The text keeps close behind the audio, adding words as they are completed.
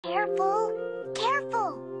Careful,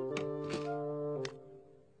 careful.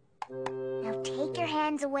 Now take your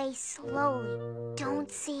hands away slowly.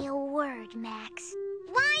 Don't say a word, Max.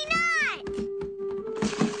 Why not?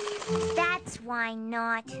 That's why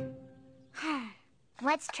not.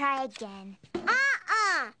 Let's try again.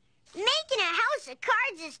 Making a house of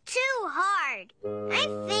cards is too hard. My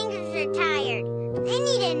fingers are tired. They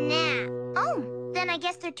need a nap. Oh, then I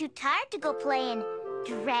guess they're too tired to go play in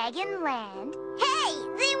Dragonland. Hey,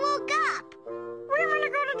 they woke up. We want to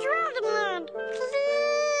go to Dragonland.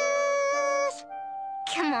 Please.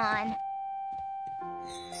 Come on.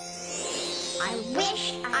 I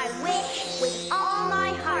wish with all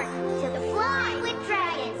my heart to fly with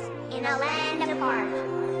dragons in a land apart.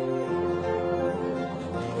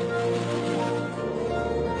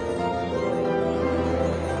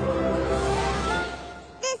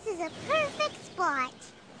 This is a perfect spot.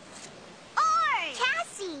 Oi!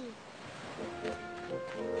 Cassie!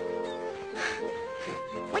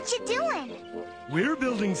 What you doing? We're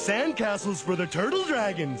building sandcastles for the turtle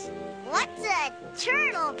dragons. What's a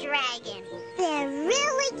turtle dragon? They're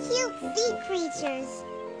really cute sea creatures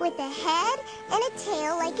with a head and a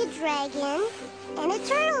tail like a dragon and a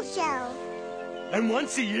turtle shell. And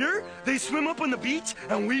once a year, they swim up on the beach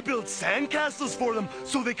and we build sandcastles for them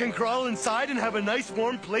so they can crawl inside and have a nice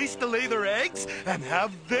warm place to lay their eggs and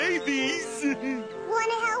have babies.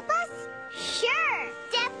 Want to help us? Sure,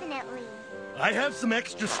 definitely. I have some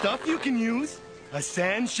extra stuff you can use. A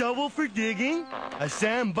sand shovel for digging, a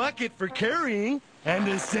sand bucket for carrying, and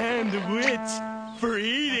a sandwich for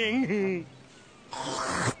eating.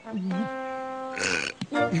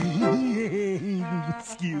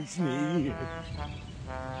 Excuse me.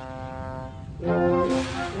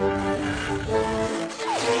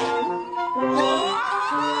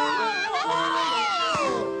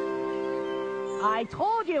 I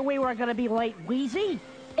told you we were going to be late, Wheezy.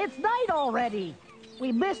 It's night already.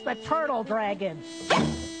 We missed the turtle dragons.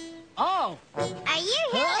 Oh. Are you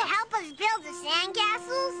here to help us build the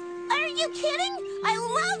sandcastles? Are you kidding? I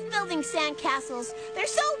love building sandcastles. They're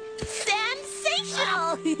so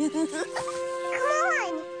sensational. Come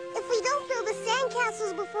on. If we don't build the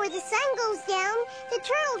sandcastles before the sun goes down, the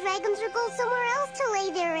turtle dragons will go somewhere else to lay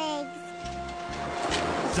their eggs.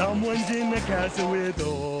 Someone's in the castle with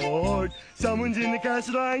Ord. Someone's in the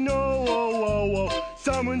castle I know. Oh, oh, oh.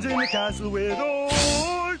 Someone's in the castle with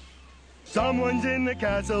Ord. Someone's in the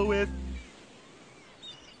castle with...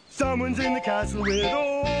 Someone's in the castle with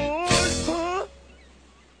Ord. Huh?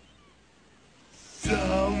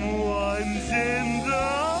 Someone's in the...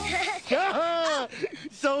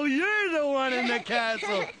 So you're the one in the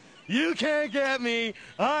castle. You can't get me.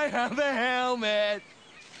 I have a helmet.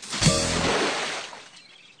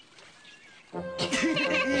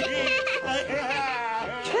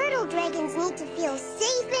 Turtle dragons need to feel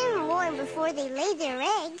safe and warm before they lay their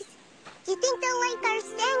eggs. Do you think they'll like our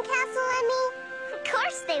sandcastle, Emmy? Of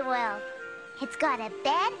course they will. It's got a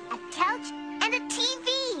bed, a couch, and a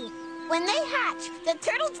TV. When they hatch, the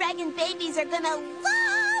turtle dragon babies are gonna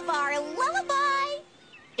love our lullaby.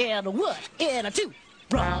 And a 1, and a 2.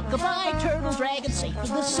 Rock-a-bye, turtle dragon safe in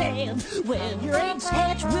the sand. When your eggs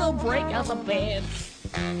hatch, we'll break out the band.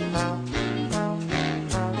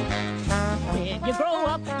 When you grow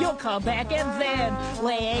up, you'll come back and then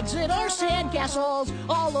lay eggs in our sandcastles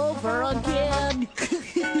all over again.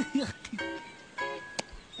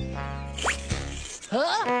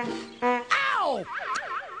 Huh? Ow!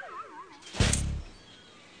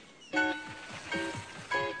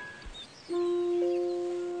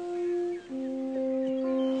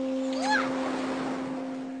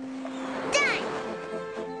 Done!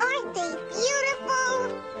 Aren't they beautiful?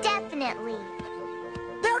 Definitely.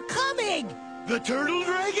 They're coming! The turtle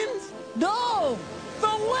dragons? No!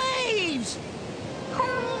 The waves!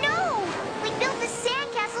 Oh no! We built the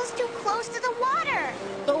sandcastles too close to the water.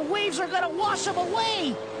 The waves are gonna wash them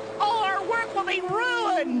away! All our work will be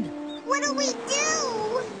ruined! What'll we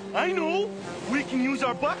do? I know. We can use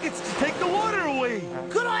our buckets to take the water away.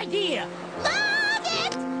 Good idea! Love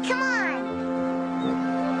it! Come on.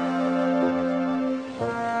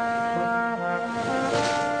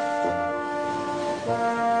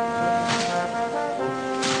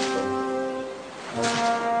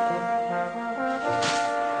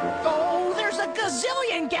 Oh, there's a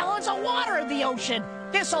gazillion gallons of water in the ocean!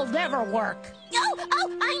 This'll never work! Oh,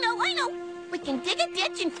 I know. We can dig a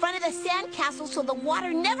ditch in front of the sandcastle so the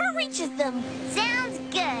water never reaches them. Sounds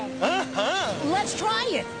good. Uh-huh. Let's try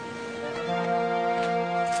it!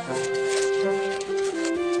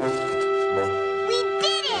 We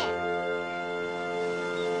did it!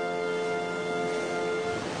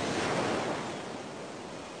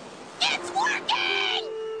 It's working!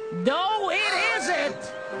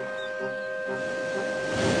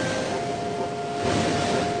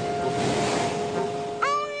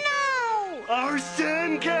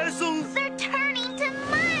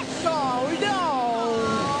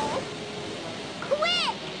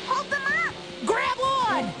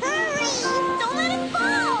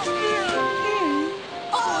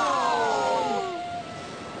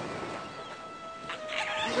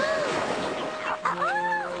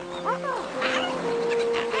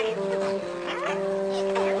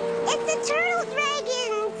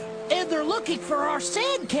 looking for our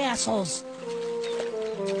sandcastles.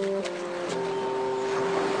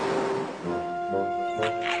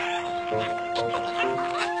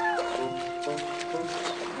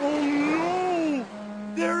 Oh no!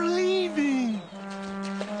 They're leaving!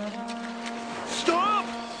 Stop!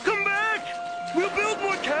 Come back! We'll build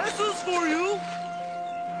more castles for you!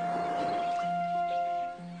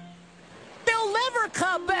 They'll never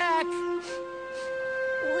come back.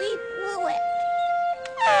 We blew it.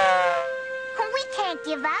 We can't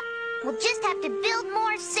give up. We'll just have to build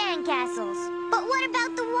more sandcastles. But what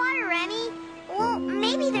about the water, Rennie? Well,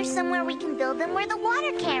 maybe there's somewhere we can build them where the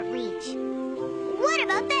water can't reach. What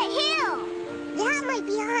about that hill? That might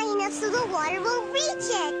be high enough so the water won't reach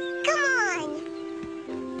it. Come on.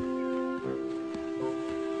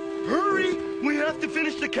 Hurry! We have to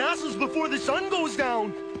finish the castles before the sun goes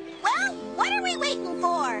down. Well, what are we waiting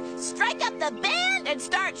for? Strike up the band and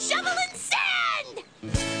start shoveling sand!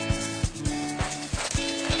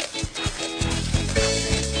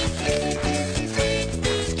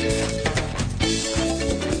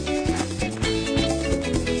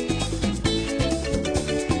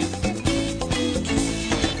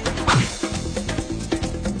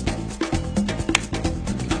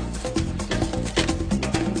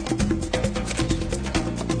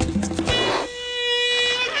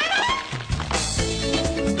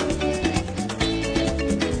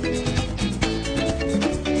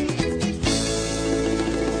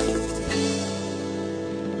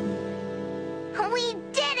 We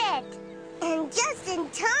did it! And just in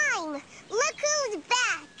time. Look who's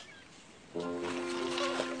back.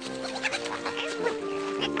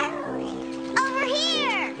 Over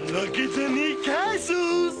here! Look at the neat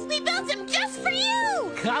castles! We built them just for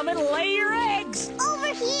you! Come and lay your eggs. Over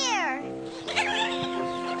here!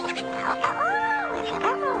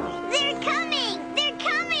 They're coming! They're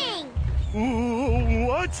coming! Ooh,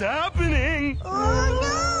 what's happening? Oh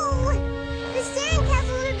no! The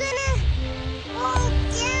sandcastles are gonna fall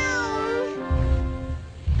down!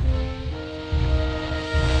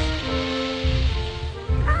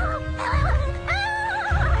 No!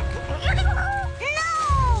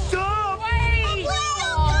 Stop! Wait!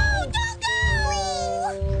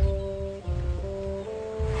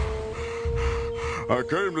 I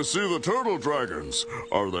came to see the turtle dragons.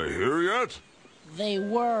 Are they here yet? They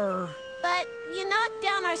were. But you knocked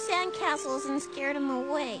down our sandcastles and scared them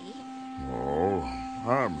away. Oh,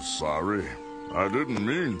 I'm sorry. I didn't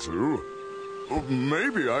mean to. Oh,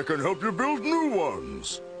 maybe I can help you build new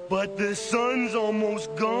ones. But the sun's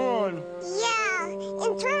almost gone. Yeah,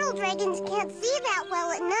 and turtle dragons can't see that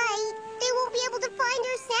well at night. They won't be able to find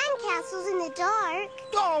our sandcastles in the dark.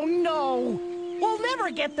 Oh, no. We'll never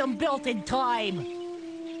get them built in time.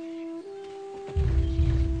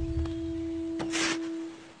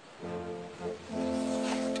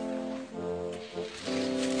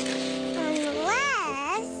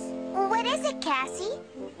 Unless... What is it, Cassie?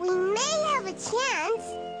 We may have a chance,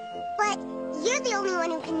 but you're the only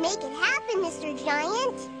one who can make it happen, Mr.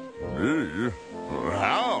 Giant. Me?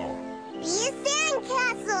 How? Be a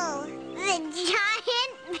sandcastle. The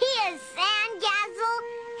giant be a sandcastle?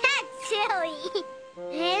 That's silly,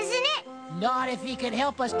 isn't it? Not if he can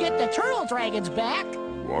help us get the turtle dragons back.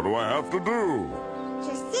 What do I have to do?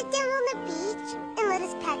 Just sit down on the beach and let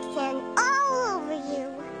us pack sand all over you.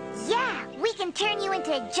 Yeah, we can turn you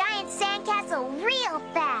into a giant sandcastle real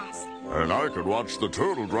fast. And I could watch the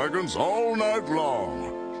turtle dragons all night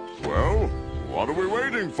long. Well, what are we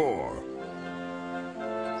waiting for?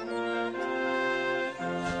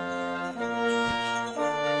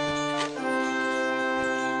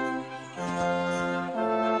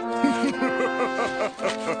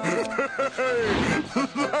 Hey,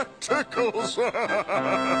 that tickles!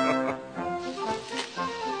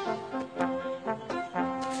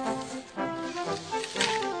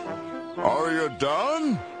 Are you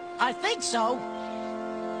done? I think so.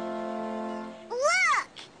 Look!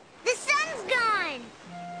 The sun's gone!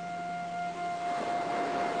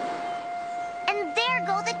 And there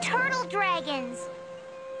go the turtle dragons.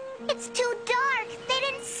 It's too dark. They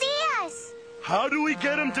didn't see us. How do we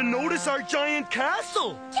get them to notice our giant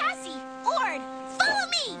castle? Cassie, Ord, follow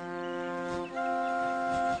me!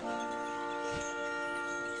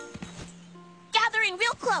 Gathering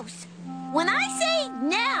real close. When I say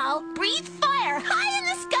now, breathe fire high in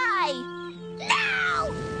the sky.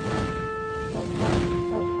 Now!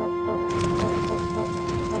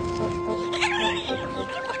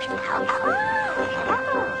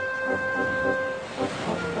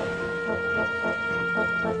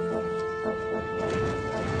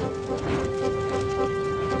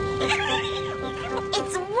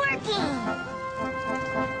 It's working!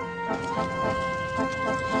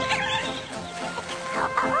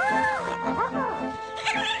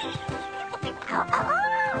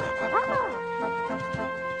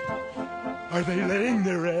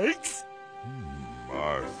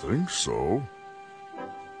 think so.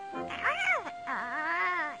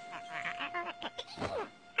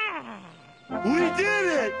 We did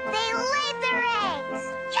it! They laid their eggs!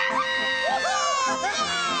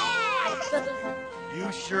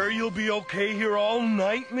 You sure you'll be okay here all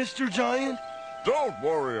night, Mr. Giant? Don't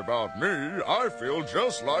worry about me. I feel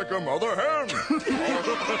just like a mother hen.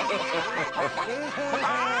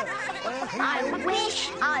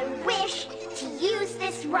 I wish to use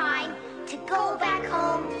this rhyme to go back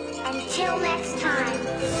home. Until next time.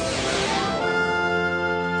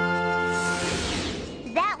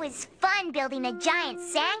 That was fun building a giant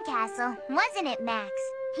sandcastle, wasn't it, Max?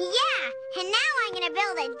 Yeah, and now I'm gonna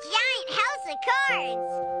build a giant house of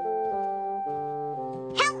cards.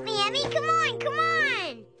 Help me, Emmy, come on, come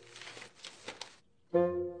on!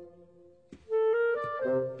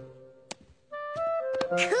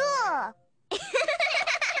 Cool!